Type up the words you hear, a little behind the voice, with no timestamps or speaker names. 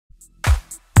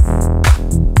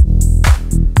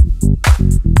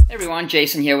Everyone,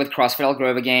 Jason here with CrossFit. I'll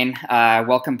Grove again.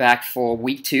 Welcome back for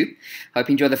week 2. Hope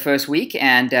you enjoyed the first week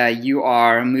and you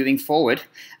are moving forward.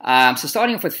 So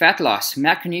starting off with fat loss,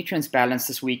 macronutrients balance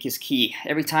this week is key.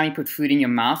 Every time you put food in your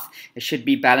mouth, it should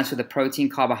be balanced with a protein,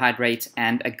 carbohydrate,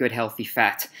 and a good healthy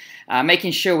fat.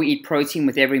 Making sure we eat protein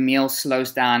with every meal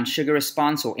slows down sugar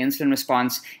response or insulin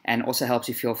response and also helps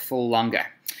you feel full longer.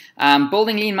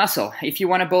 Building lean muscle. If you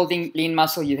want to build lean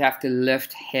muscle, you have to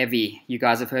lift heavy. You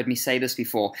guys have heard me say this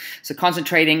before. So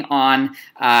concentrating on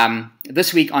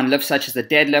this week on lifts such as the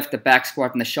deadlift, the back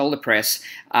squat, and the shoulder press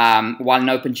while in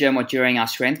open gym or during our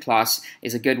strength class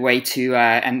is a good way to,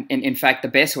 and in fact the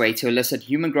best way to elicit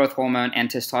human growth hormone and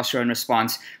testosterone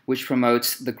response, which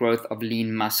promotes the growth of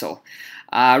lean muscle.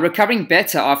 Recovering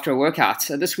better after a workout.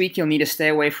 So this week you'll need to stay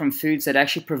away from foods that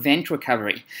actually prevent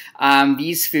recovery.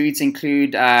 These foods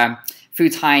include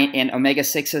foods high in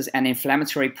omega-6s and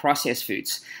inflammatory processed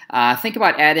foods. Think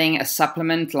about adding a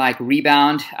supplement like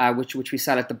Rebound, which we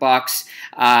sell at the box,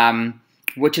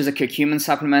 which is a curcumin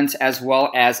supplement, as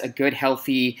well as a good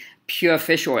healthy pure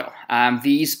fish oil.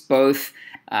 These both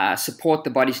support the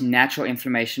body's natural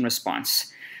inflammation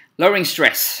response. Lowering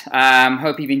stress.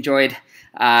 Hope you've enjoyed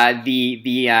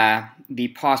the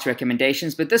past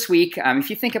recommendations, but this week, if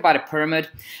you think about a pyramid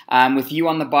with you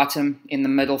on the bottom, in the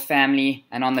middle family,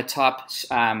 and on the top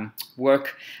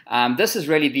work, this is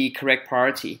really the correct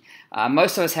priority.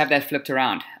 Most of us have that flipped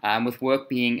around, with work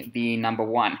being the number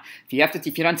one. If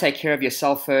you don't take care of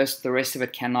yourself first, the rest of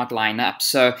it cannot line up.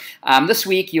 So this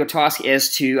week, your task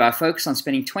is to focus on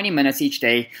spending 20 minutes each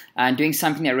day and doing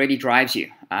something that really drives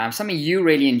you. Something you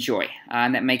really enjoy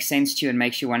and that makes sense to you and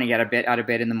makes you want to get out of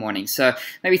bed in the morning. So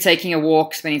maybe taking a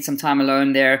walk, spending some time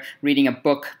alone there, reading a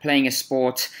book, playing a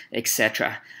sport,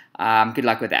 etc. Good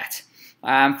luck with that.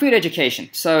 Food education.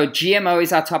 So GMO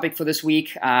is our topic for this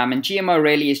week, and GMO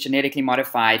really is genetically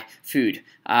modified food,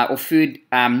 or food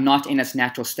not in its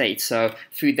natural state. So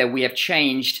food that we have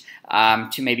changed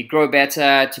to maybe grow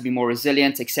better, to be more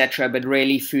resilient, etc., but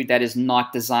really food that is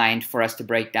not designed for us to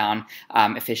break down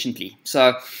efficiently.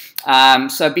 So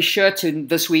be sure to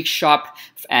this week shop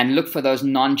and look for those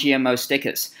non-GMO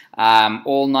stickers.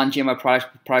 All non-GMO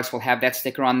products will have that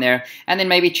sticker on there. And then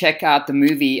maybe check out the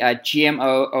movie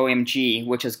GMO OMG,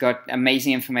 which has got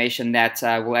amazing information that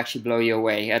will actually blow you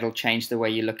away. It'll change the way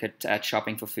you look at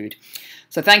shopping for food.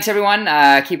 So thanks everyone.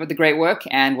 Keep up the great work,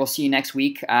 and we'll see you next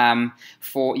week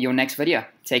for your next video.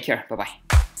 Take care. Bye-bye.